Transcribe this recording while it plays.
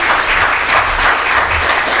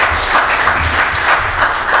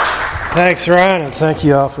Thanks, Ryan, and thank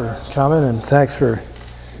you all for coming, and thanks for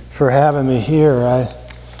having me here.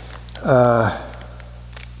 I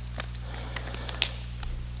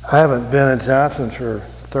haven't been at Johnson for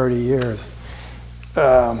 30 years.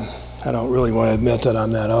 I don't really want to admit that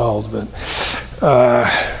I'm that old, but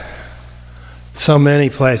so many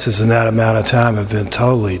places in that amount of time have been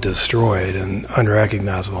totally destroyed and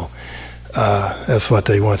unrecognizable as what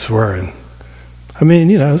they once were. And I mean,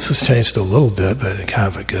 you know, this has changed a little bit, but in kind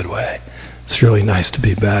of a good way. It's really nice to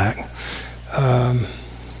be back. And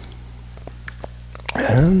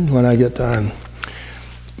when I get done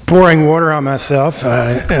pouring water on myself,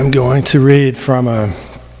 I am going to read from a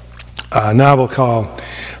novel called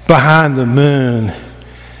Behind the Moon.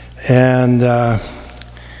 And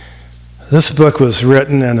this book was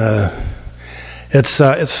written in it's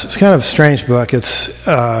kind of a strange book.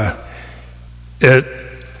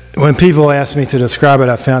 When people asked me to describe it,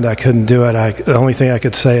 I found I couldn't do it. The only thing I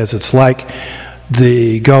could say is it's like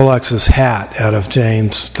the Gollux's hat out of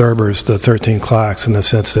James Thurber's The 13 Clocks, in the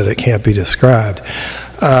sense that it can't be described.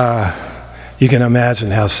 You can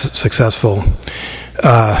imagine how successful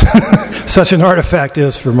such an artifact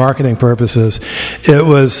is for marketing purposes. It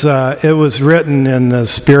was written in the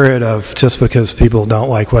spirit of, just because people don't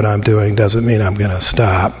like what I'm doing doesn't mean I'm going to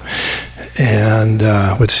stop, and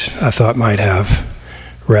which I thought might have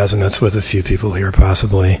resonance with a few people here,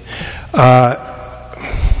 possibly. All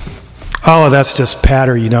of that's just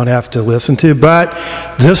patter you don't have to listen to, but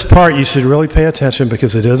this part you should really pay attention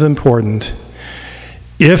because it is important.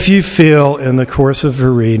 If you feel in the course of a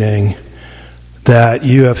reading that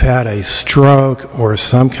you have had a stroke or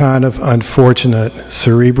some kind of unfortunate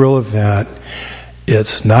cerebral event,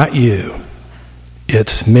 it's not you,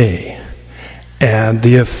 it's me. And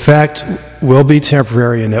the effect will be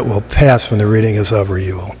temporary and it will pass when the reading is over.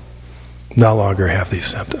 You will no longer have these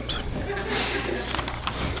symptoms.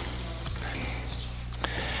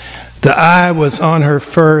 The eye was on her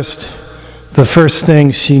the first thing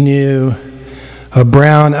she knew, a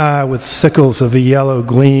brown eye with sickles of a yellow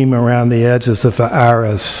gleam around the edges of the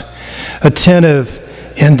iris. Attentive,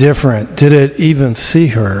 indifferent, did it even see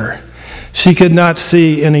her? She could not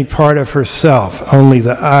see any part of herself, only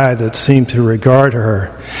the eye that seemed to regard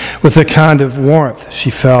her with a kind of warmth she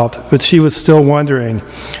felt, but she was still wondering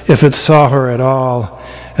if it saw her at all,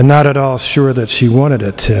 and not at all sure that she wanted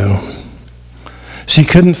it to. She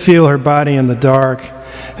couldn't feel her body in the dark,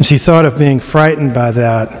 and she thought of being frightened by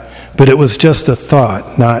that, but it was just a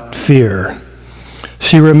thought, not fear.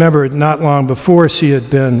 She remembered not long before she had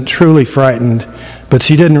been truly frightened, but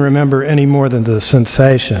she didn't remember any more than the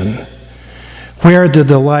sensation. Where did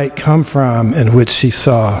the light come from in which she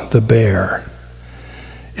saw the bear?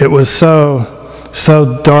 It was so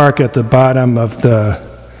dark at the bottom of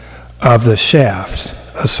the shaft,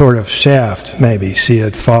 a sort of shaft, maybe. She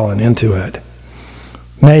had fallen into it.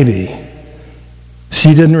 Maybe.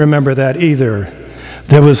 She didn't remember that either.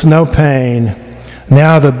 There was no pain.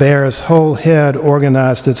 Now the bear's whole head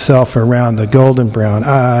organized itself around the golden brown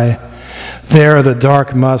eye. There the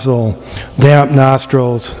dark muzzle, damp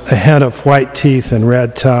nostrils, a hint of white teeth and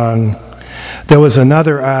red tongue. There was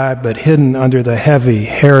another eye, but hidden under the heavy,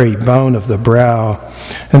 hairy bone of the brow,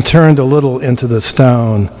 and turned a little into the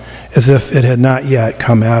stone, as if it had not yet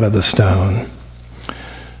come out of the stone.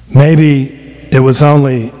 Maybe it was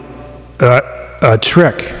only a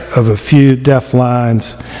trick of a few deft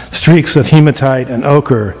lines, streaks of hematite and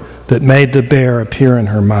ochre that made the bear appear in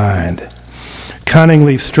her mind,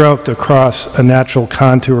 cunningly stroked across a natural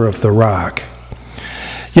contour of the rock.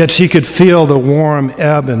 Yet she could feel the warm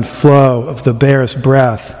ebb and flow of the bear's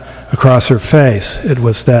breath across her face. It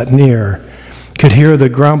was that near. Could hear the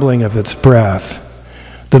grumbling of its breath.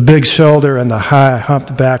 The big shoulder and the high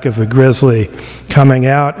humped back of a grizzly coming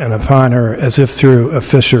out and upon her as if through a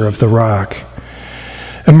fissure of the rock.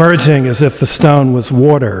 Emerging as if the stone was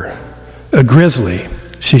water. A grizzly.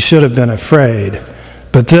 She should have been afraid.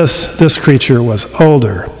 But this creature was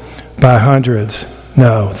older by hundreds,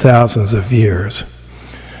 no, thousands of years.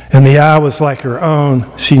 And the eye was like her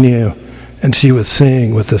own, she knew, and she was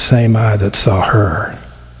seeing with the same eye that saw her.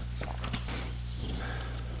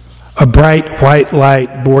 A bright white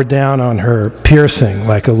light bore down on her, piercing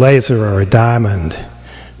like a laser or a diamond.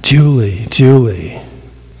 Julie, Julie.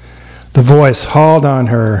 The voice hauled on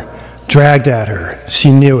her, dragged at her.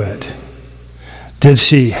 She knew it.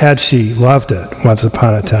 Had she loved it once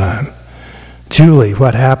upon a time? Julie,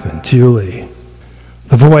 what happened? Julie.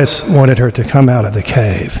 The voice wanted her to come out of the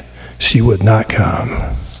cave. She would not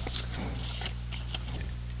come.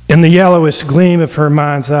 In the yellowish gleam of her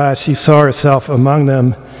mind's eye, she saw herself among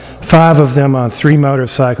them, 5 of them on 3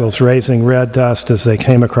 motorcycles raising red dust as they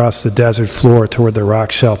came across the desert floor toward the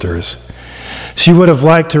rock shelters. She would have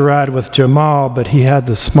liked to ride with Jamal, but he had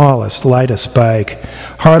the smallest, lightest bike,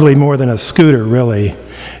 hardly more than a scooter, really,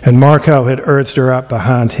 and Marco had urged her up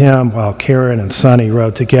behind him while Karen and Sonny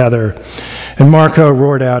rode together, and Marco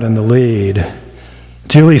roared out in the lead.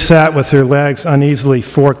 Julie sat with her legs uneasily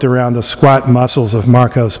forked around the squat muscles of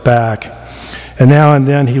Marco's back, and now and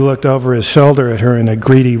then he looked over his shoulder at her in a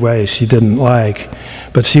greedy way she didn't like,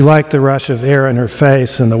 but she liked the rush of air in her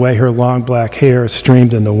face and the way her long black hair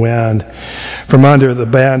streamed in the wind from under the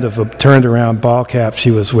band of a turned-around ball cap she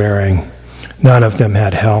was wearing. None of them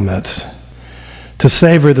had helmets. To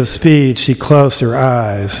savor the speed, she closed her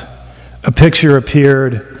eyes. A picture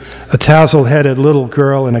appeared, a tousle-headed little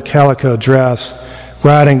girl in a calico dress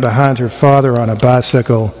riding behind her father on a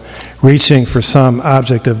bicycle, reaching for some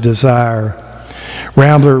object of desire.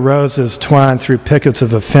 Rambler roses twined through pickets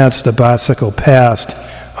of a fence the bicycle passed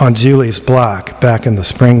on Julie's block back in the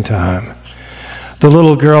springtime. The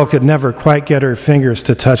little girl could never quite get her fingers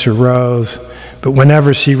to touch a rose, but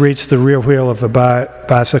whenever she reached the rear wheel of a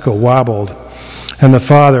bicycle wobbled, and the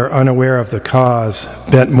father, unaware of the cause,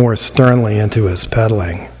 bent more sternly into his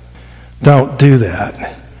pedaling. "Don't do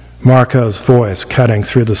that," Marco's voice cutting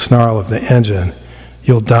through the snarl of the engine.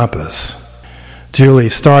 "You'll dump us." Julie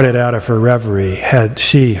started out of her reverie. Had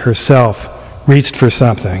she, herself, reached for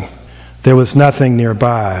something? There was nothing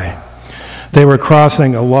nearby. They were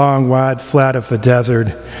crossing a long, wide flat of the desert,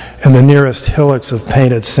 and the nearest hillocks of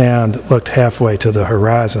painted sand looked halfway to the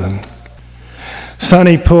horizon.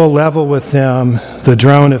 Sonny pulled level with them, the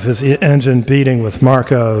drone of his engine beating with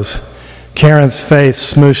Marco's. Karen's face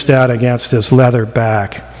smooshed out against his leather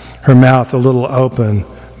back, her mouth a little open,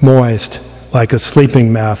 moist, like a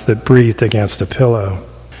sleeping mouth that breathed against a pillow.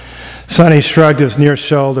 Sonny shrugged his near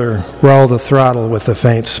shoulder, rolled the throttle with a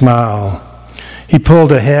faint smile. He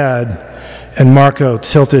pulled ahead, and Marco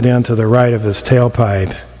tilted in to the right of his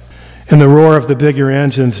tailpipe. In the roar of the bigger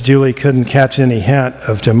engines, Julie couldn't catch any hint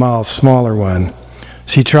of Jamal's smaller one.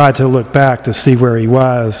 She tried to look back to see where he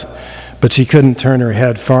was, but she couldn't turn her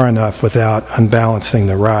head far enough without unbalancing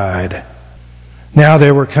the ride. Now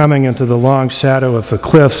they were coming into the long shadow of the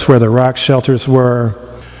cliffs where the rock shelters were.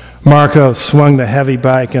 Marco swung the heavy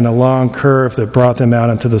bike in a long curve that brought them out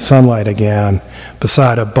into the sunlight again,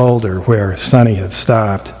 beside a boulder where Sonny had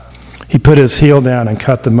stopped. He put his heel down and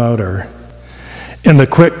cut the motor. In the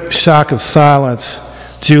quick shock of silence,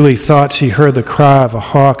 Julie thought she heard the cry of a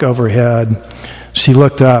hawk overhead. She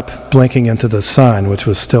looked up, blinking into the sun, which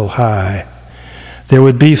was still high. There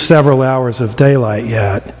would be several hours of daylight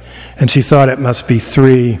yet, and she thought it must be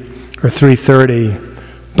 3 or 3:30.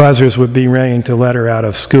 Buzzers would be ringing to let her out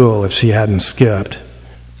of school if she hadn't skipped.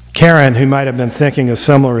 Karen, who might have been thinking a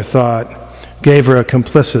similar thought, gave her a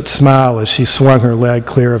complicit smile as she swung her leg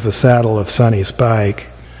clear of the saddle of Sonny's bike.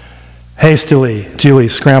 Hastily, Julie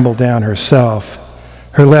scrambled down herself.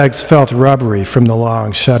 Her legs felt rubbery from the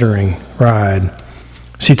long, shuddering ride.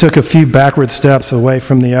 She took a few backward steps away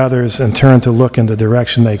from the others and turned to look in the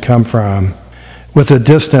direction they'd come from. With a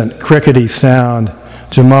distant, crickety sound,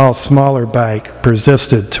 Jamal's smaller bike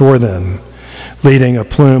persisted toward them, leading a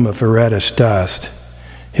plume of reddish dust,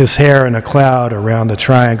 his hair in a cloud around the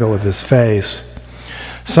triangle of his face.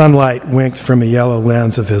 Sunlight winked from a yellow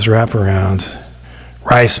lens of his wraparounds.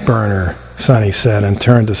 "Rice burner," Sonny said, and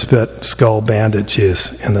turned to spit Skull Bandit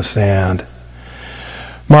juice in the sand.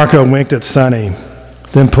 Marco winked at Sonny,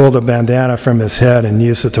 then pulled a bandana from his head and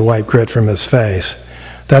used it to wipe grit from his face.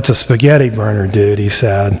 "That's a spaghetti burner, dude," he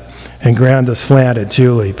said, and grinned aslant at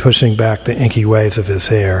Julie, pushing back the inky waves of his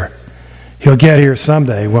hair. "He'll get here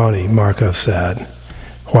someday, won't he?" Marco said.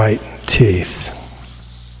 White teeth.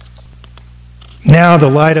 Now the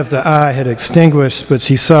light of the eye had extinguished, but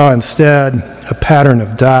she saw instead a pattern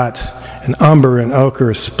of dots, and umber and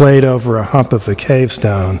ochre splayed over a hump of a cave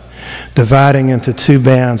stone, dividing into 2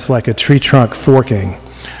 bands like a tree trunk forking,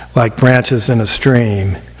 like branches in a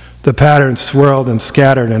stream. The pattern swirled and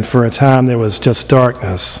scattered, and for a time there was just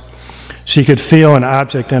darkness. She could feel an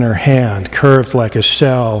object in her hand, curved like a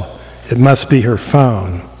shell. It must be her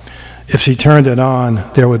phone. If she turned it on,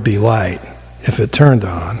 there would be light, if it turned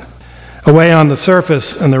on. Away on the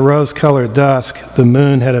surface, in the rose-colored dusk, the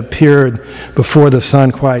moon had appeared before the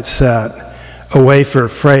sun quite set, a wafer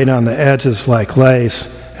frayed on the edges like lace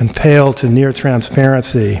and pale to near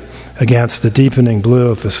transparency against the deepening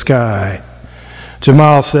blue of the sky.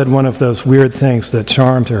 Jamal said one of those weird things that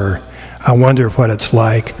charmed her. "I wonder what it's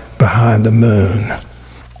like behind the moon."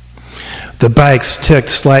 The bikes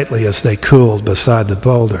ticked slightly as they cooled beside the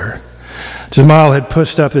boulder. Jamal had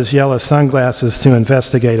pushed up his yellow sunglasses to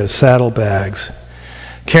investigate his saddlebags.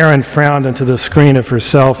 Karen frowned into the screen of her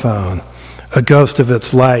cell phone. A ghost of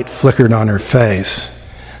its light flickered on her face.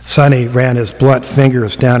 Sonny ran his blunt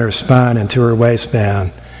fingers down her spine into her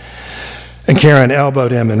waistband, and Karen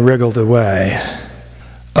elbowed him and wriggled away.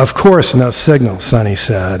 "Of course, no signal," Sonny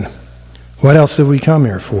said. "What else did we come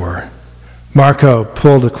here for?" Marco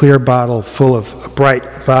pulled a clear bottle full of bright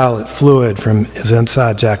violet fluid from his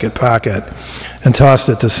inside jacket pocket and tossed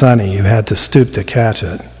it to Sonny, who had to stoop to catch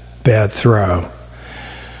it. Bad throw.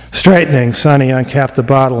 Straightening, Sonny uncapped the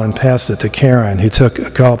bottle and passed it to Karen, who took a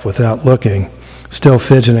gulp without looking, still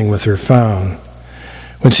fidgeting with her phone.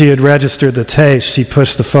 When she had registered the taste, she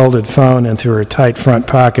pushed the folded phone into her tight front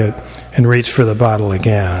pocket and reached for the bottle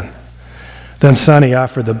again. Then Sonny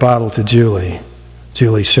offered the bottle to Julie.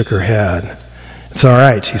 Julie shook her head. "It's all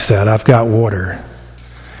right," she said. "I've got water."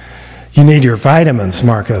 "You need your vitamins,"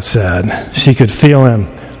 Marco said. She could feel him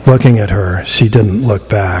looking at her. She didn't look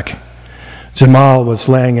back. Jamal was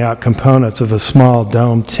laying out components of a small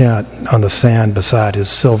domed tent on the sand beside his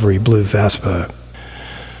silvery blue Vespa.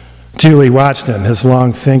 Julie watched him, his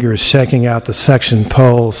long fingers shaking out the section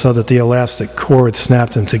poles so that the elastic cord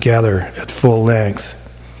snapped them together at full length.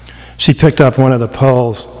 She picked up one of the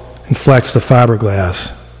poles and flexed the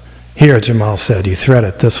fiberglass. "Here," Jamal said, "you thread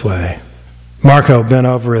it this way." Marco bent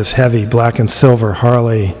over his heavy black and silver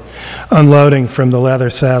Harley, unloading from the leather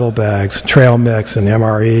saddlebags, trail mix and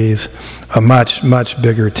MREs, a much, much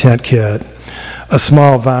bigger tent kit, a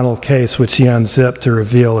small vinyl case which he unzipped to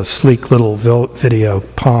reveal a sleek little video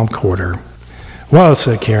palm quarter. "Whoa,"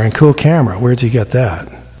 said Karen, "cool camera. Where'd you get that?"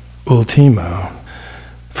 "Ultimo."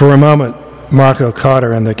 For a moment, Marco caught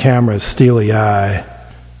her in the camera's steely eye.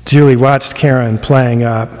 Julie watched Karen playing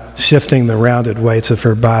up, shifting the rounded weights of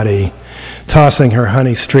her body, tossing her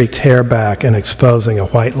honey-streaked hair back and exposing a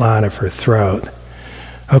white line of her throat.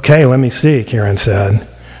 "Okay, let me see," Karen said.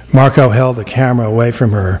 Marco held the camera away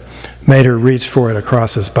from her, made her reach for it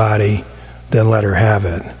across his body, then let her have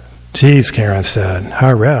it. "Geez," Karen said. "High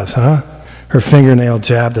res, huh?" Her fingernail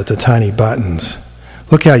jabbed at the tiny buttons.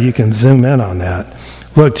 "Look how you can zoom in on that.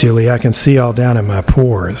 Look, Julie, I can see all down in my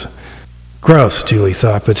pores." Gross, Julie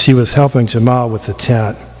thought, but she was helping Jamal with the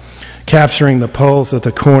tent, capturing the poles at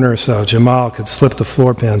the corner so Jamal could slip the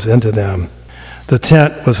floor pins into them. The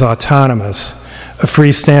tent was autonomous, a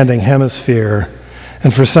freestanding hemisphere,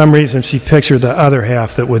 and for some reason she pictured the other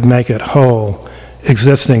half that would make it whole,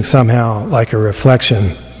 existing somehow like a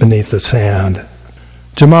reflection beneath the sand.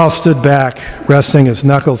 Jamal stood back, resting his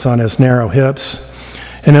knuckles on his narrow hips,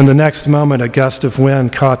 and in the next moment a gust of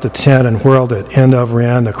wind caught the tent and whirled it end over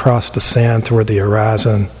end across the sand toward the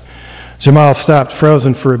horizon. Jamal stopped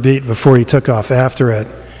frozen for a beat before he took off after it,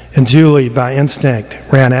 and Julie, by instinct,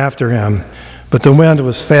 ran after him, but the wind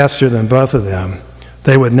was faster than both of them.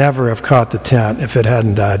 They would never have caught the tent if it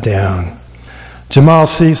hadn't died down. Jamal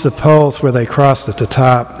seized the poles where they crossed at the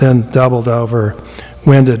top, then doubled over,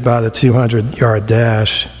 winded by the 200-yard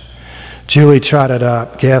dash. Julie trotted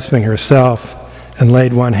up, gasping herself, and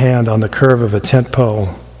laid one hand on the curve of a tent pole.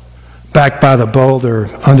 Back by the boulder,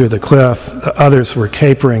 under the cliff, the others were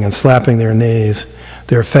capering and slapping their knees,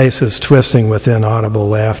 their faces twisting with inaudible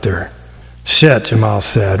laughter. "Shit," Jamal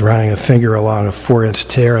said, running a finger along a 4-inch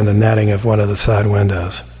tear in the netting of one of the side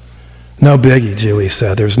windows. "No biggie," Julie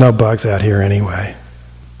said. "There's no bugs out here anyway."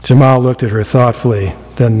 Jamal looked at her thoughtfully,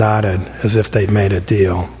 then nodded, as if they'd made a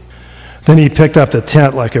deal. Then he picked up the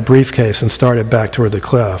tent like a briefcase and started back toward the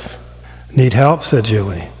cliff. "Need help?" said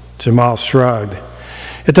Julie. Jamal shrugged.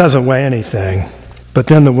 "It doesn't weigh anything." But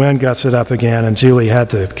then the wind gusted up again, and Julie had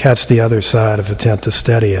to catch the other side of the tent to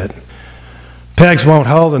steady it. "Pegs won't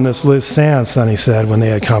hold in this loose sand," Sonny said when they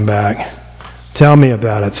had come back. "Tell me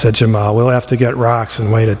about it," said Jamal. "We'll have to get rocks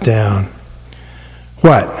and weight it down."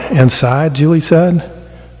 "What, inside?" Julie said.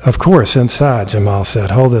 "Of course, inside," Jamal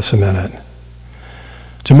said. "Hold this a minute."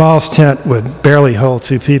 Jamal's tent would barely hold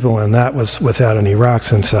 2 people, and that was without any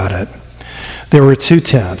rocks inside it. There were 2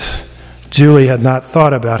 tents. Julie had not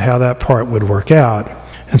thought about how that part would work out,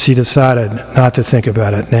 and she decided not to think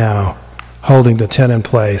about it now, holding the tent in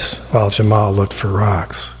place while Jamal looked for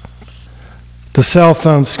rocks. The cell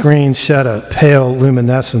phone screen shed a pale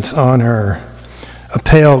luminescence on her, a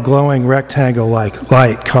pale glowing rectangle-like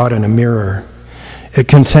light caught in a mirror. It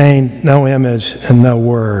contained no image and no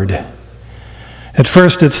word. At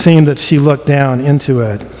first it seemed that she looked down into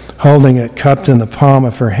it, holding it cupped in the palm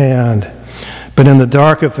of her hand. But in the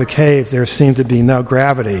dark of the cave there seemed to be no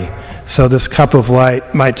gravity, so this cup of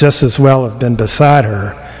light might just as well have been beside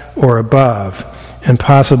her or above, and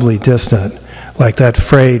possibly distant, like that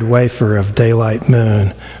frayed wafer of daylight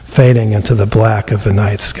moon fading into the black of the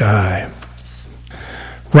night sky.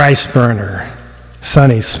 "Rice burner,"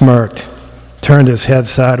 Sonny smirked, turned his head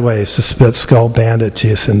sideways to spit Skull Bandit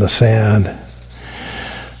juice in the sand.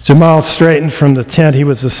 Jamal straightened from the tent he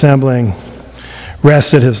was assembling,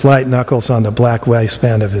 rested his light knuckles on the black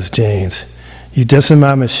waistband of his jeans. "You dissing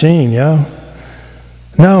my machine, yo?"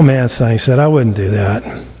 "No, man," Sonny said, "I wouldn't do that."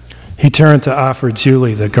 He turned to offer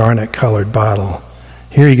Julie the garnet-colored bottle.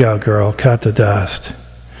 "Here you go, girl, cut the dust."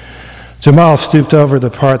 Jamal stooped over the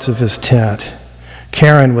parts of his tent.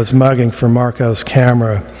 Karen was mugging for Marco's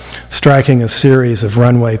camera, striking a series of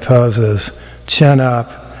runway poses, chin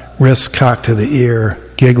up, wrists cocked to the ear,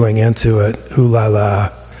 giggling into it, ooh la la.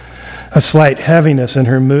 A slight heaviness in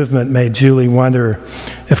her movement made Julie wonder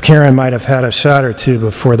if Karen might have had a shot or two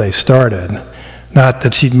before they started. Not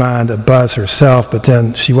that she'd mind a buzz herself, but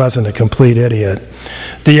then she wasn't a complete idiot.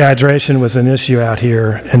 Dehydration was an issue out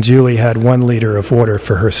here, and Julie had 1 liter of water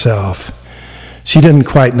for herself. She didn't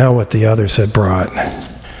quite know what the others had brought.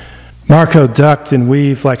 Marco ducked and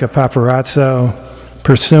weaved like a paparazzo,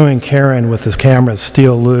 pursuing Karen with the camera's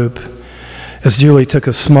steel loop, as Julie took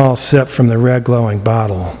a small sip from the red glowing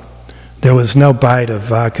bottle. There was no bite of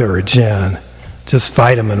vodka or gin, just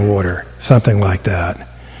vitamin water, something like that.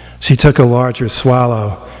 She took a larger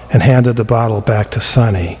swallow and handed the bottle back to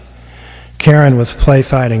Sonny. Karen was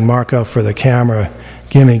play-fighting Marco for the camera,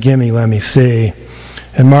 "Gimme, gimme, let me see,"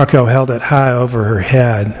 and Marco held it high over her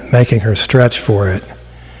head, making her stretch for it.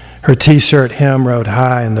 Her T-shirt hem rode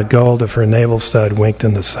high and the gold of her navel stud winked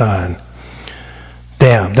in the sun.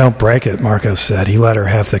 "Damn, don't break it," Marco said. He let her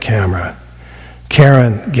have the camera.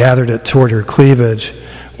 Karen gathered it toward her cleavage,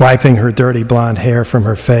 wiping her dirty blonde hair from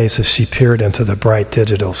her face as she peered into the bright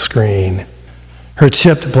digital screen. Her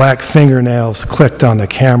chipped black fingernails clicked on the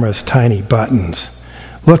camera's tiny buttons.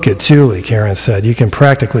 "Look at Julie," Karen said. "You can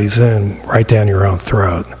practically zoom right down your own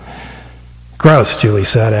throat." "Gross," Julie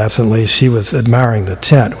said absently. She was admiring the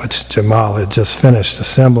tent, which Jamal had just finished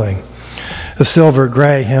assembling. A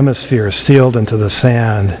silver-gray hemisphere sealed into the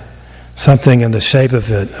sand. Something in the shape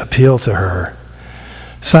of it appealed to her.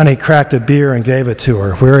 Sonny cracked a beer and gave it to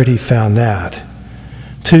her. Where had he found that?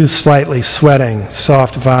 2 slightly sweating,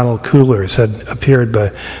 soft vinyl coolers had appeared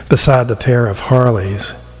beside the pair of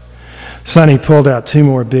Harleys. Sonny pulled out 2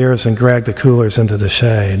 more beers and dragged the coolers into the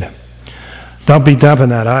shade. "Don't be dumping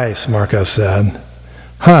that ice," Marco said.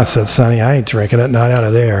 "Huh," said Sonny, "I ain't drinking it, not out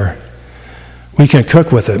of there." "We can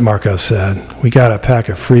cook with it," Marco said. "We got a pack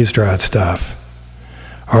of freeze-dried stuff."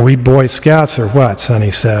 "Are we Boy Scouts or what?"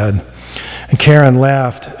 Sonny said. And Karen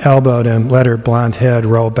laughed, elbowed him, let her blonde head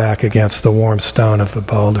roll back against the warm stone of the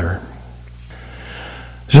boulder.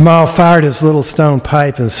 Jamal fired his little stone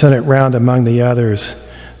pipe and sent it round among the others.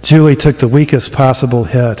 Julie took the weakest possible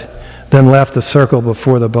hit, then left the circle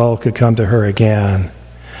before the bowl could come to her again.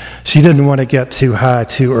 She didn't want to get too high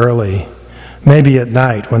too early. Maybe at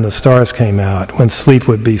night when the stars came out, when sleep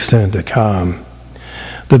would be soon to come.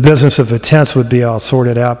 The business of the tents would be all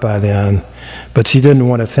sorted out by then, but she didn't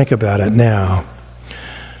want to think about it now.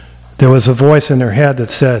 There was a voice in her head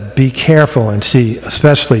that said, "Be careful," and she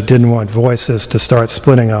especially didn't want voices to start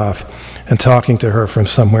splitting off and talking to her from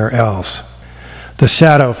somewhere else. The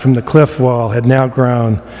shadow from the cliff wall had now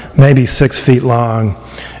grown maybe 6 feet long,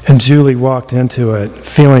 and Julie walked into it,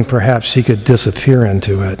 feeling perhaps she could disappear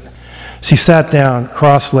into it. She sat down,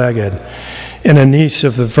 cross-legged, in a niche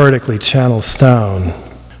of the vertically channeled stone.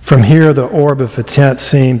 From here, the orb of the tent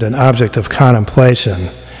seemed an object of contemplation,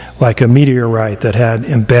 like a meteorite that had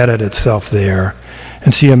embedded itself there,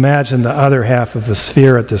 and she imagined the other half of the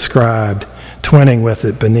sphere it described, twinning with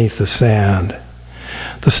it beneath the sand.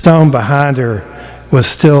 The stone behind her was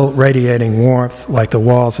still radiating warmth like the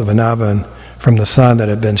walls of an oven from the sun that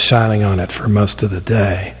had been shining on it for most of the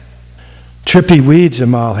day. Trippy weed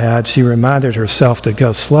Jamal had, she reminded herself to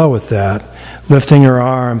go slow with that, lifting her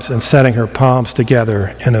arms and setting her palms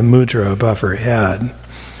together in a mudra above her head.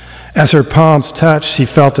 As her palms touched, she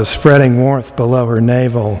felt a spreading warmth below her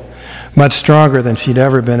navel, much stronger than she'd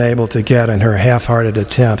ever been able to get in her half-hearted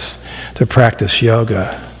attempts to practice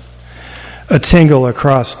yoga. A tingle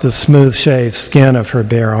across the smooth-shaved skin of her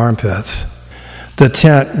bare armpits. The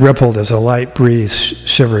tent rippled as a light breeze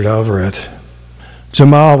shivered over it.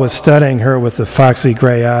 Jamal was studying her with the foxy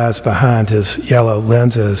gray eyes behind his yellow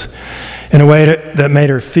lenses in a way that made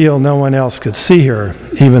her feel no one else could see her,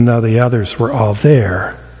 even though the others were all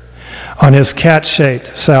there. On his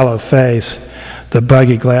cat-shaped, sallow face, the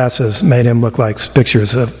buggy glasses made him look like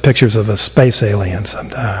pictures of a space alien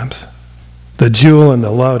sometimes. "The jewel in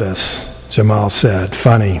the lotus," Jamal said,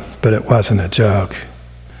 funny, but it wasn't a joke.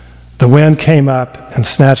 The wind came up and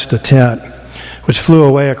snatched the tent, which flew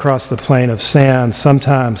away across the plain of sand,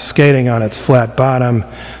 sometimes skating on its flat bottom,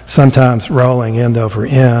 sometimes rolling end over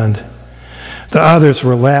end. The others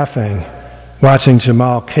were laughing, watching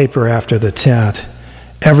Jamal caper after the tent.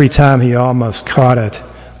 Every time he almost caught it,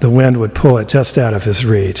 the wind would pull it just out of his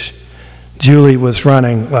reach. Julie was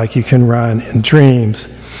running like you can run in dreams,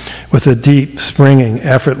 with a deep, springing,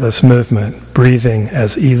 effortless movement, breathing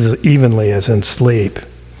as evenly as in sleep.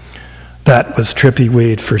 That was Trippy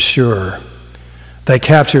Weed for sure. They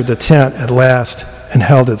captured the tent at last and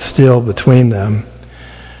held it still between them.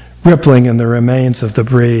 Rippling in the remains of the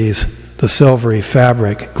breeze, the silvery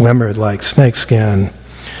fabric glimmered like snakeskin,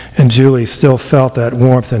 and Julie still felt that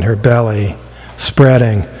warmth in her belly,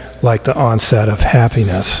 spreading like the onset of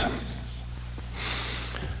happiness.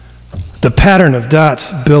 The pattern of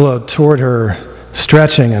dots billowed toward her,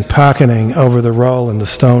 stretching and pocketing over the roll in the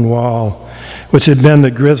stone wall, which had been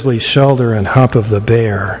the grisly shoulder and hump of the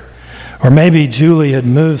bear. Or maybe Julie had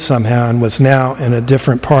moved somehow and was now in a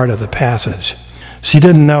different part of the passage. She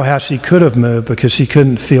didn't know how she could have moved because she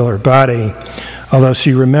couldn't feel her body, although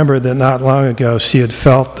she remembered that not long ago she had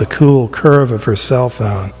felt the cool curve of her cell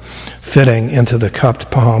phone fitting into the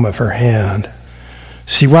cupped palm of her hand.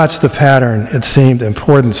 She watched the pattern. It seemed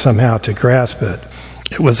important somehow to grasp it.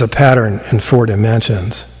 It was a pattern in 4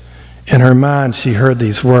 dimensions. In her mind, she heard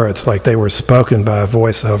these words like they were spoken by a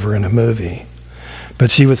voiceover in a movie.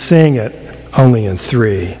 But she was seeing it only in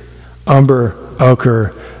 3. Umber,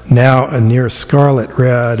 ochre, now a near scarlet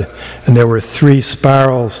red, and there were 3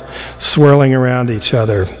 spirals swirling around each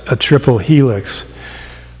other, a triple helix,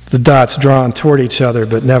 the dots drawn toward each other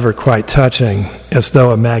but never quite touching, as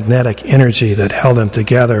though a magnetic energy that held them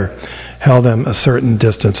together held them a certain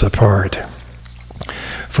distance apart.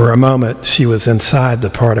 For a moment, she was inside the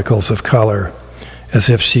particles of color, as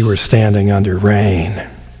if she were standing under rain.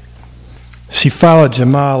 She followed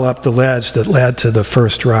Jamal up the ledge that led to the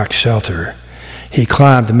first rock shelter. He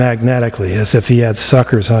climbed magnetically, as if he had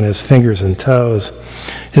suckers on his fingers and toes.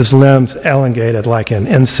 His limbs elongated like an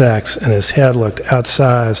insect's, and his head looked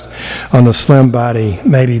outsized on the slim body,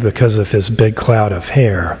 maybe because of his big cloud of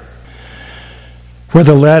hair. Where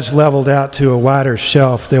the ledge leveled out to a wider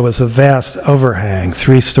shelf, there was a vast overhang,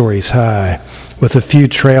 3 stories high, with a few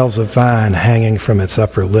trails of vine hanging from its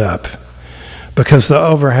upper lip. Because the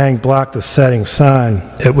overhang blocked the setting sun,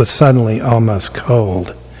 it was suddenly almost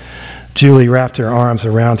cold. Julie wrapped her arms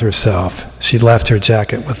around herself. She left her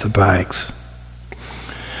jacket with the bikes.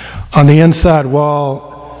 On the inside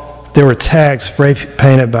wall, there were tags spray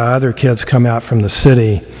painted by other kids come out from the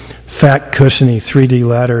city, fat, cushiony 3D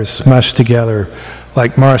letters smushed together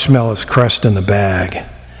like marshmallows crushed in the bag.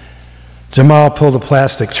 Jamal pulled a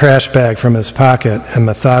plastic trash bag from his pocket and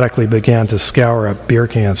methodically began to scour up beer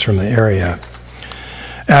cans from the area.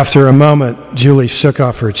 After a moment, Julie shook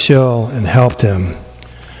off her chill and helped him.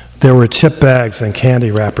 There were chip bags and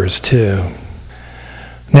candy wrappers, too.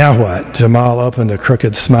 Now what? Jamal opened a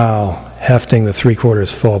crooked smile, hefting the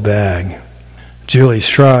 3/4 full bag. Julie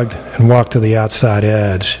shrugged and walked to the outside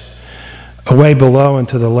edge. Away below and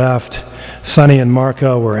to the left, Sonny and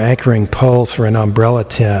Marco were anchoring poles for an umbrella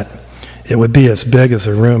tent. It would be as big as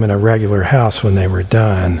a room in a regular house when they were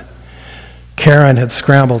done. Karen had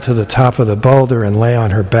scrambled to the top of the boulder and lay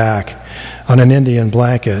on her back on an Indian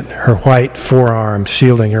blanket, her white forearm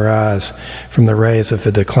shielding her eyes from the rays of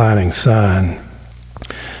the declining sun.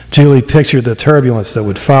 Julie pictured the turbulence that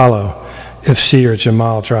would follow if she or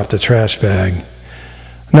Jamal dropped a trash bag.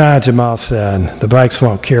 "Nah," Jamal said, "the bikes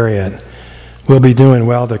won't carry it. We'll be doing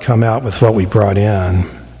well to come out with what we brought in."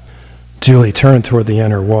 Julie turned toward the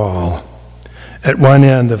inner wall. At one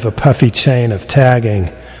end of a puffy chain of tagging,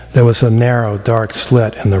 there was a narrow, dark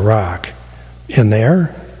slit in the rock. "In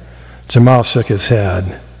there?" Jamal shook his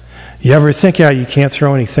head. "You ever think how you can't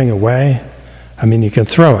throw anything away? I mean, you can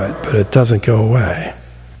throw it, but it doesn't go away."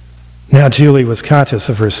 Now Julie was conscious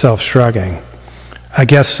of herself shrugging. "I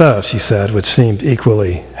guess so," she said, which seemed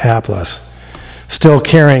equally hapless. Still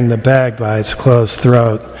carrying the bag by its closed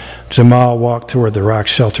throat, Jamal walked toward the rock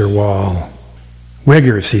shelter wall.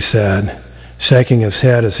 "Wiggers," he said, shaking his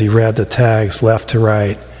head as he read the tags left to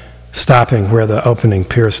right, stopping where the opening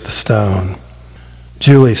pierced the stone.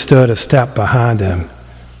 Julie stood a step behind him.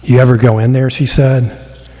 "You ever go in there?" she said.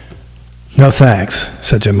 "No thanks,"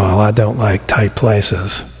 said Jamal. "I don't like tight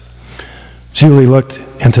places." Julie looked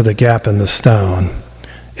into the gap in the stone.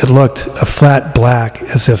 It looked a flat black,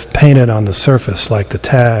 as if painted on the surface like the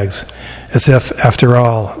tags, as if, after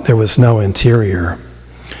all, there was no interior.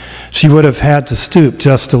 She would have had to stoop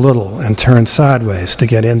just a little and turn sideways to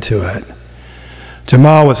get into it.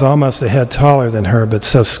 Jamal was almost a head taller than her, but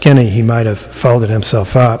so skinny he might have folded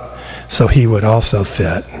himself up so he would also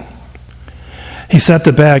fit. He set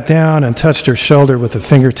the bag down and touched her shoulder with a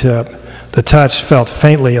fingertip. The touch felt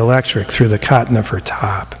faintly electric through the cotton of her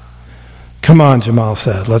top. "Come on," Jamal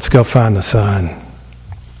said, "let's go find the sun."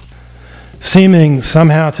 Seeming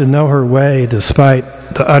somehow to know her way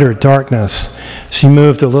despite the utter darkness, she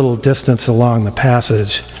moved a little distance along the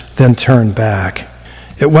passage, then turned back.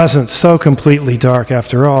 It wasn't so completely dark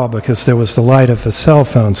after all, because there was the light of a cell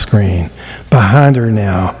phone screen behind her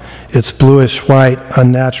now, its bluish-white,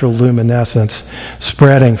 unnatural luminescence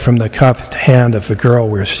spreading from the cupped hand of the girl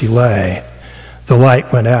where she lay. The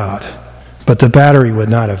light went out, but the battery would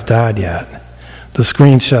not have died yet. The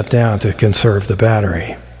screen shut down to conserve the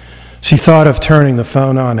battery. She thought of turning the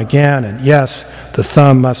phone on again, and yes, the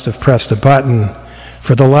thumb must have pressed a button,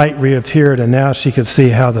 for the light reappeared, and now she could see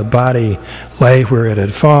how the body lay where it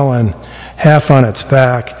had fallen, half on its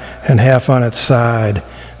back and half on its side,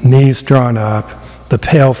 knees drawn up, the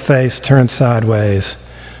pale face turned sideways,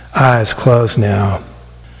 eyes closed now.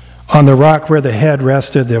 On the rock where the head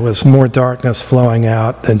rested, there was more darkness flowing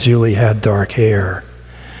out than Julie had dark hair.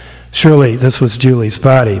 Surely this was Julie's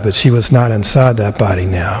body, but she was not inside that body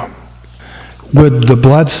now. Would the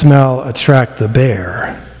blood smell attract the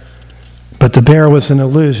bear? But the bear was an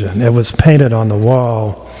illusion. It was painted on the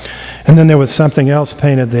wall. And then there was something else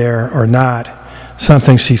painted there, or not,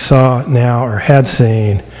 something she saw now or had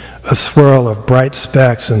seen, a swirl of bright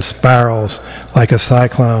specks and spirals like a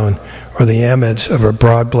cyclone, or the image of a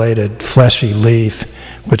broad-bladed, fleshy leaf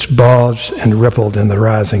which bulged and rippled in the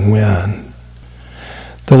rising wind.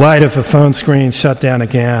 The light of the phone screen shut down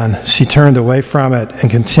again. She turned away from it and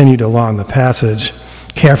continued along the passage,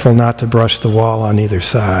 careful not to brush the wall on either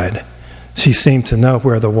side. She seemed to know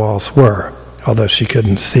where the walls were, although she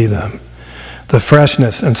couldn't see them. The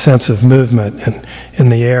freshness and sense of movement in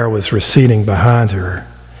the air was receding behind her.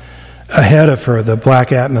 Ahead of her, the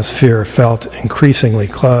black atmosphere felt increasingly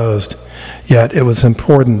closed, yet it was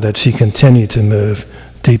important that she continue to move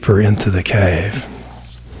deeper into the cave.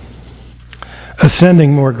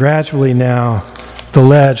 Ascending more gradually now, the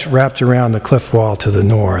ledge wrapped around the cliff wall to the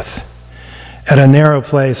north. At a narrow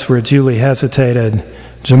place where Julie hesitated,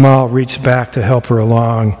 Jamal reached back to help her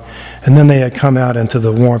along, and then they had come out into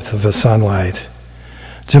the warmth of the sunlight.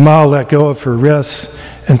 Jamal let go of her wrists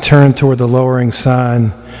and turned toward the lowering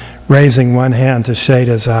sun, raising one hand to shade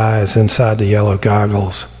his eyes inside the yellow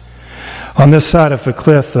goggles. On this side of the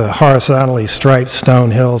cliff, the horizontally striped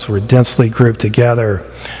stone hills were densely grouped together,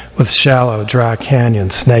 with shallow, dry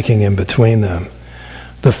canyons snaking in between them.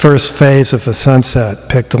 The first phase of the sunset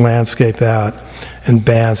picked the landscape out in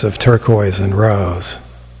bands of turquoise and rose.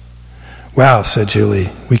 "Wow," said Julie,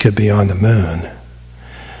 "we could be on the moon."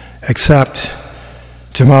 Except,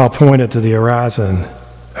 Jamal pointed to the horizon,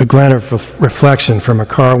 a glint of reflection from a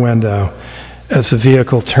car window as the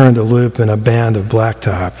vehicle turned a loop in a band of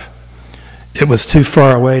blacktop. It was too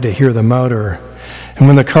far away to hear the motor, and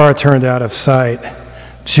when the car turned out of sight,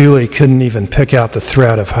 Julie couldn't even pick out the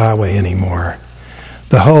thread of highway anymore.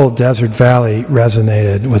 The whole desert valley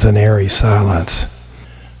resonated with an airy silence.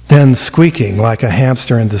 Then squeaking like a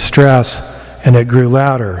hamster in distress, and it grew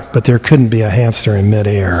louder, but there couldn't be a hamster in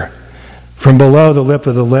midair. From below the lip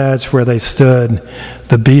of the ledge where they stood,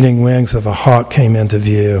 the beating wings of a hawk came into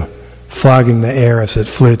view, flogging the air as it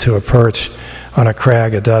flew to a perch on a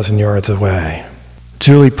crag a dozen yards away.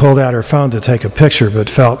 Julie pulled out her phone to take a picture, but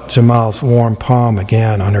felt Jamal's warm palm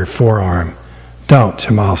again on her forearm. "Don't,"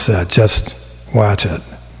 Jamal said, "just watch it."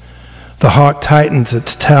 The hawk tightened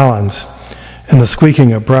its talons, and the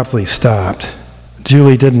squeaking abruptly stopped.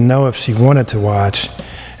 Julie didn't know if she wanted to watch,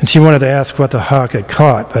 and she wanted to ask what the hawk had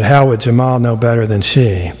caught, but how would Jamal know better than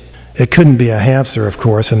she? It couldn't be a hamster, of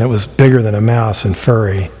course, and it was bigger than a mouse and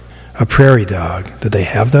furry. A prairie dog. Did they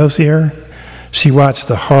have those here? She watched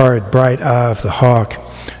the hard, bright eye of the hawk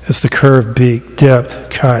as the curved beak dipped,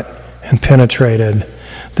 cut, and penetrated,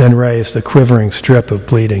 then raised a quivering strip of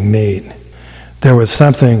bleeding meat. There was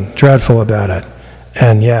something dreadful about it,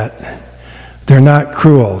 and yet, "They're not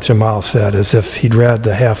cruel," Jamal said, as if he'd read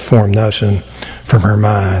the half-formed notion from her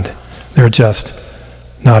mind. "They're just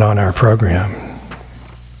not on our program."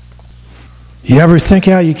 "You ever think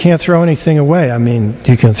how you can't throw anything away? I mean,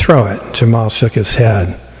 you can throw it." Jamal shook his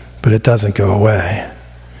head. "But it doesn't go away."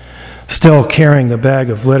 Still carrying the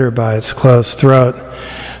bag of litter by its closed throat,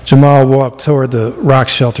 Jamal walked toward the rock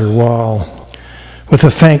shelter wall. With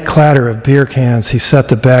a faint clatter of beer cans, he set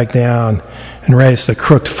the bag down and raised a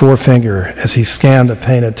crooked forefinger as he scanned the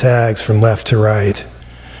painted tags from left to right.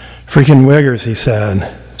 "Freaking Wiggers," he said.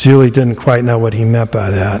 Julie didn't quite know what he meant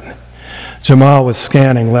by that. Jamal was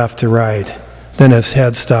scanning left to right. Then his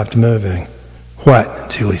head stopped moving.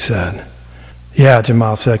 "What?" Julie said. "Yeah,"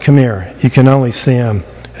 Jamal said. "Come here. You can only see him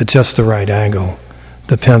at just the right angle.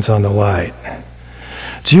 Depends on the light."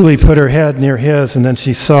 Julie put her head near his, and then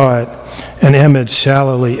she saw it, an image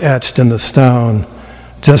shallowly etched in the stone,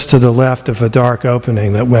 just to the left of a dark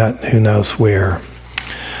opening that went who knows where.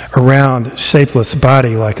 A round, shapeless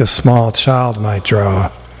body like a small child might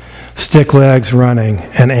draw, stick legs running,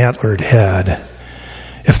 an antlered head.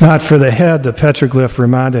 If not for the head, the petroglyph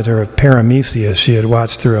reminded her of Paramecia she had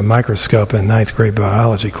watched through a microscope in ninth grade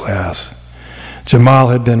biology class. Jamal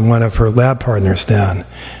had been one of her lab partners then,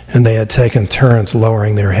 and they had taken turns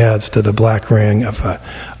lowering their heads to the black ring of an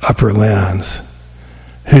upper lens.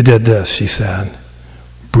 "Who did this?" she said.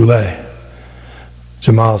 "Brûlé."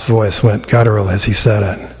 Jamal's voice went guttural as he said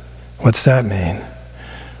it. "What's that mean?"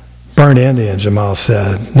 "Burned Indian," Jamal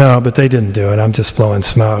said. "No, but they didn't do it. I'm just blowing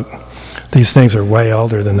smoke. These things are way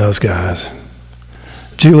older than those guys."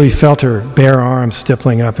 Julie felt her bare arms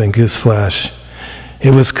stippling up in goose flesh.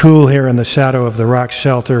 It was cool here in the shadow of the rock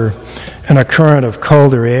shelter, and a current of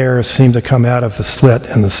colder air seemed to come out of a slit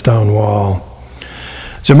in the stone wall.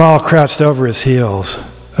 Jamal crouched over his heels,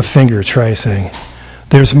 a finger tracing.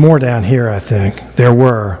 "There's more down here, I think. There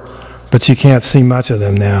were, but you can't see much of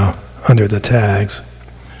them now, under the tags."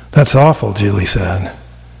 "That's awful," Julie said.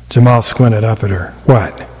 Jamal squinted up at her.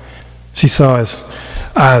 "What?" She saw his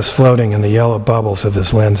eyes floating in the yellow bubbles of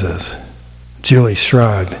his lenses. Julie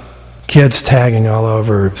shrugged. "Kids tagging all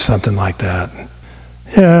over, something like that."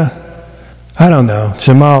 "Yeah, I don't know."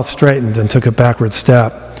 Jamal straightened and took a backward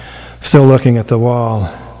step, still looking at the wall.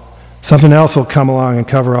 "Something else will come along and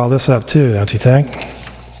cover all this up too, don't you think?"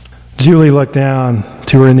 Julie looked down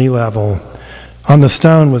to her knee level. On the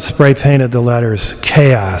stone was spray-painted the letters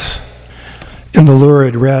Chaos in the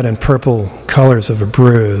lurid red and purple colors of a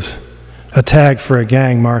bruise, a tag for a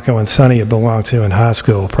gang Marco and Sonny had belonged to in high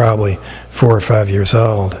school, probably 4 or 5 years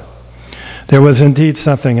old. There was indeed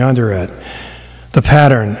something under it, the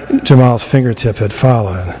pattern Jamal's fingertip had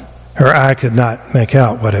followed. Her eye could not make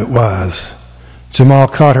out what it was. Jamal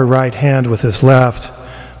caught her right hand with his left,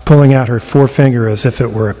 pulling out her forefinger as if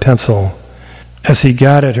it were a pencil. As he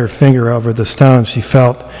guided her finger over the stone, she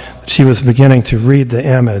felt that she was beginning to read the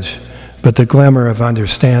image, but the glimmer of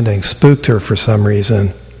understanding spooked her for some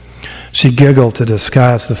reason. She giggled to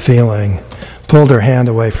disguise the feeling, pulled her hand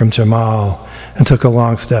away from Jamal, and took a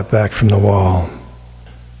long step back from the wall.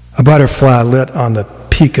 A butterfly lit on the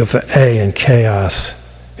peak of an A in chaos.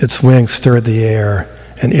 Its wings stirred the air,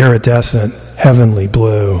 an iridescent, heavenly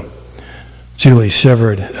blue. Julie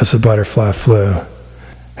shivered as the butterfly flew.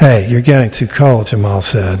 "Hey, you're getting too cold," Jamal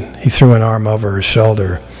said. He threw an arm over her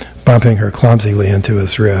shoulder, bumping her clumsily into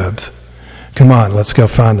his ribs. "Come on, let's go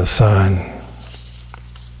find the sun."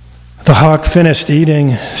 The hawk finished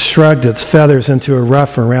eating, shrugged its feathers into a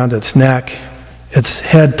ruff around its neck. Its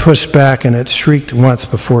head pushed back and it shrieked once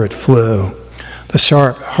before it flew. The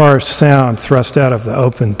sharp, harsh sound thrust out of the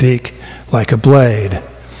open beak like a blade.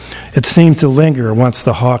 It seemed to linger once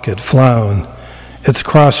the hawk had flown, its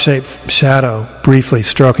cross-shaped shadow briefly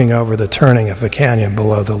stroking over the turning of a canyon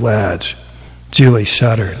below the ledge. Julie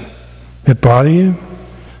shuddered. "It bother you?"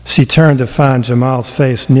 She turned to find Jamal's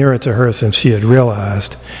face nearer to hers than she had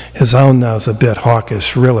realized, his own nose a bit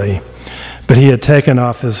hawkish, really. But he had taken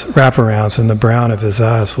off his wraparounds and the brown of his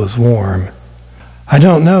eyes was warm. "I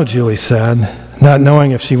don't know," Julie said, not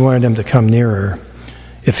knowing if she wanted him to come nearer.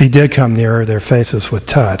 If he did come nearer, their faces would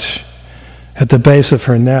touch. At the base of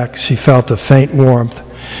her neck, she felt the faint warmth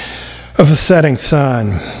of a setting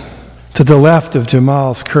sun. To the left of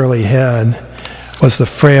Jamal's curly head was the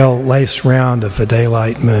frail lace round of a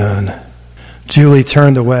daylight moon. Julie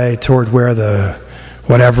turned away toward where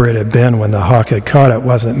whatever it had been when the hawk had caught it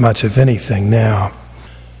wasn't much of anything now.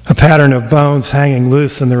 A pattern of bones hanging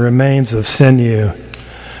loose in the remains of sinew.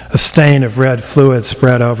 A stain of red fluid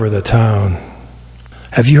spread over the tone.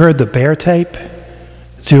 "Have you heard the bear tape?"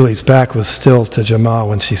 Julie's back was still to Jamal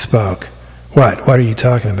when she spoke. What are you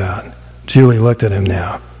talking about?" Julie looked at him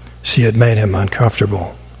now. She had made him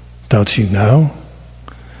uncomfortable. "Don't you know?"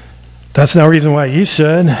 "That's no reason why you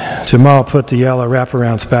should." Jamal put the yellow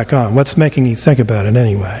wraparounds back on. "What's making you think about it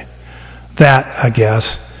anyway?" "That, I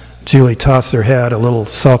guess." Julie tossed her head a little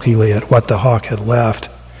sulkily at what the hawk had left.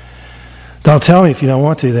 "Don't tell me if you don't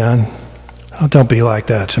want to, then." "Oh, don't be like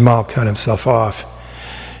that." Jamal cut himself off.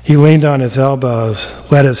 He leaned on his elbows,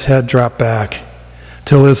 let his head drop back,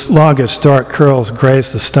 till his longish dark curls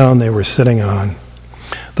grazed the stone they were sitting on.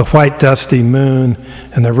 The white dusty moon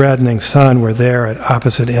and the reddening sun were there at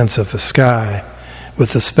opposite ends of the sky,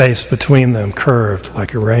 with the space between them curved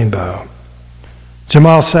like a rainbow.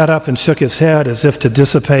 Jamal sat up and shook his head as if to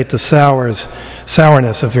dissipate the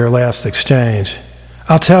sourness of their last exchange.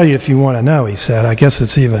 "I'll tell you if you want to know," he said. "I guess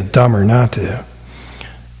it's even dumber not to.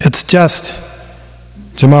 It's just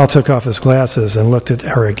Jamal took off his glasses and looked at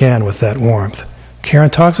her again with that warmth. Karen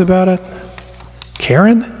talks about it?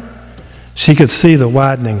 Karen? She could see the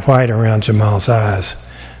widening white around Jamal's eyes.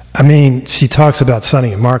 I mean, she talks about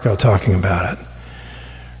Sonny and Marco talking about it.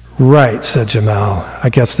 Right, said Jamal. I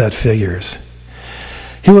guess that figures.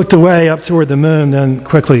 He looked away up toward the moon, then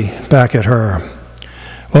quickly back at her.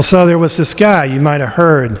 Well, so there was this guy you might have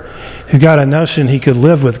heard who got a notion he could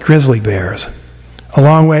live with grizzly bears. A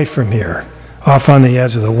long way from here, off on the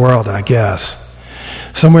edge of the world, I guess.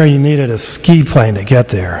 Somewhere you needed a ski plane to get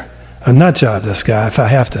there. A nut job, this guy, if I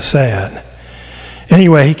have to say it.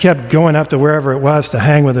 Anyway, he kept going up to wherever it was to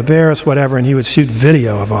hang with the bears, whatever, and he would shoot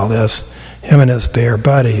video of all this, him and his bear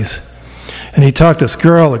buddies. And he talked this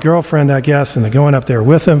girl, a girlfriend, I guess, into going up there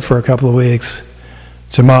with him for a couple of weeks.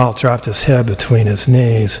 Jamal dropped his head between his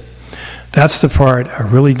knees. That's the part I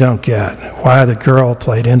really don't get, why the girl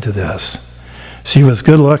played into this. She was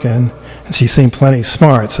good looking, and she seemed plenty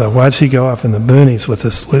smart, so why'd she go off in the boonies with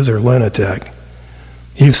this loser lunatic?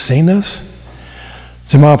 You've seen this?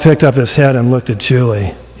 Jamal picked up his head and looked at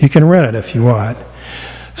Julie. You can rent it if you want.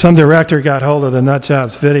 Some director got hold of the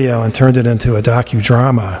Nutjobs video and turned it into a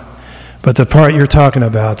docudrama. But the part you're talking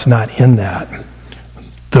about's not in that.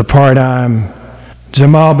 The part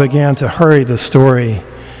Jamal began to hurry the story,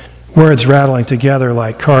 words rattling together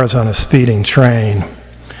like cars on a speeding train.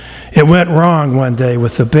 It went wrong one day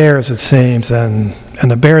with the bears, it seems, and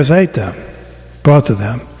the bears ate them, both of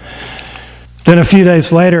them. Then a few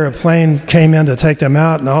days later, a plane came in to take them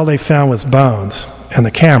out, and all they found was bones and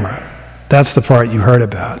the camera. That's the part you heard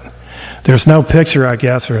about. There's no picture, I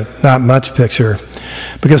guess, or not much picture,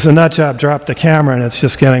 because the nut job dropped the camera, and it's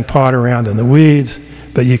just getting pawed around in the weeds,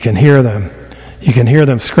 but you can hear them. You can hear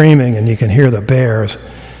them screaming, and you can hear the bears.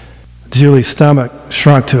 Julie's stomach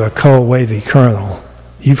shrunk to a cold, wavy kernel.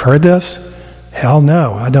 You've heard this? Hell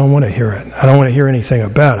no, I don't want to hear it. I don't want to hear anything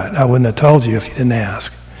about it. I wouldn't have told you if you didn't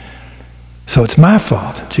ask. So it's my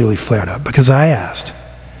fault, Julie flared up, because I asked.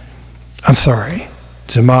 I'm sorry.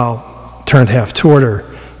 Jamal turned half toward her,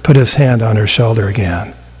 put his hand on her shoulder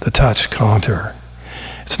again. The touch calmed her.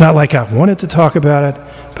 It's not like I wanted to talk about it,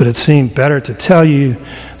 but it seemed better to tell you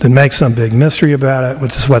than make some big mystery about it,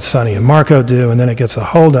 which is what Sonny and Marco do, and then it gets a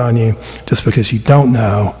hold on you just because you don't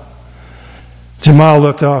know. Jamal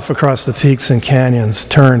looked off across the peaks and canyons,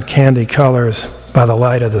 turned candy colors by the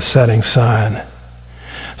light of the setting sun.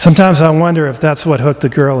 Sometimes I wonder if that's what hooked the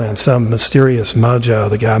girl in, some mysterious mojo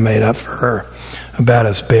the guy made up for her about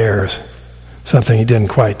his bears, something he didn't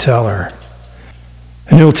quite tell her.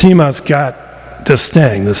 And Ultimo's got this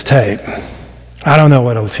thing, this tape. I don't know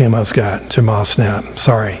what Ultimo's got, Jamal snapped.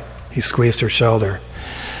 Sorry. He squeezed her shoulder.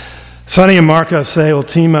 Sonny and Marco say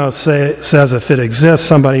Ultimo says if it exists,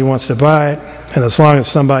 somebody wants to buy it, and as long as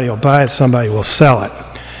somebody will buy it, somebody will sell it.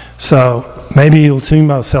 So maybe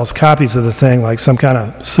Ultimo sells copies of the thing like some kind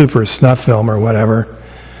of super snuff film or whatever.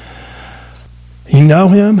 You know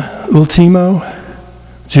him, Ultimo?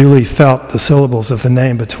 Julie felt the syllables of the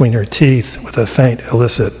name between her teeth with a faint,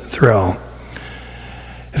 illicit thrill.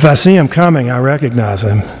 If I see him coming, I recognize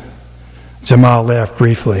him. Jamal laughed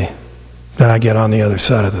briefly. Then I get on the other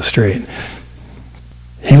side of the street.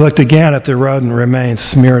 He looked again at the road and remained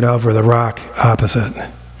smeared over the rock opposite.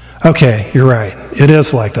 Okay, you're right. It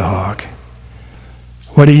is like the hawk.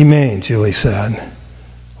 What do you mean? Julie said.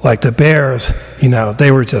 Like the bears,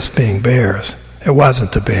 they were just being bears. It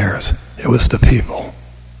wasn't the bears. It was the people.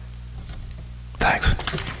 Thanks.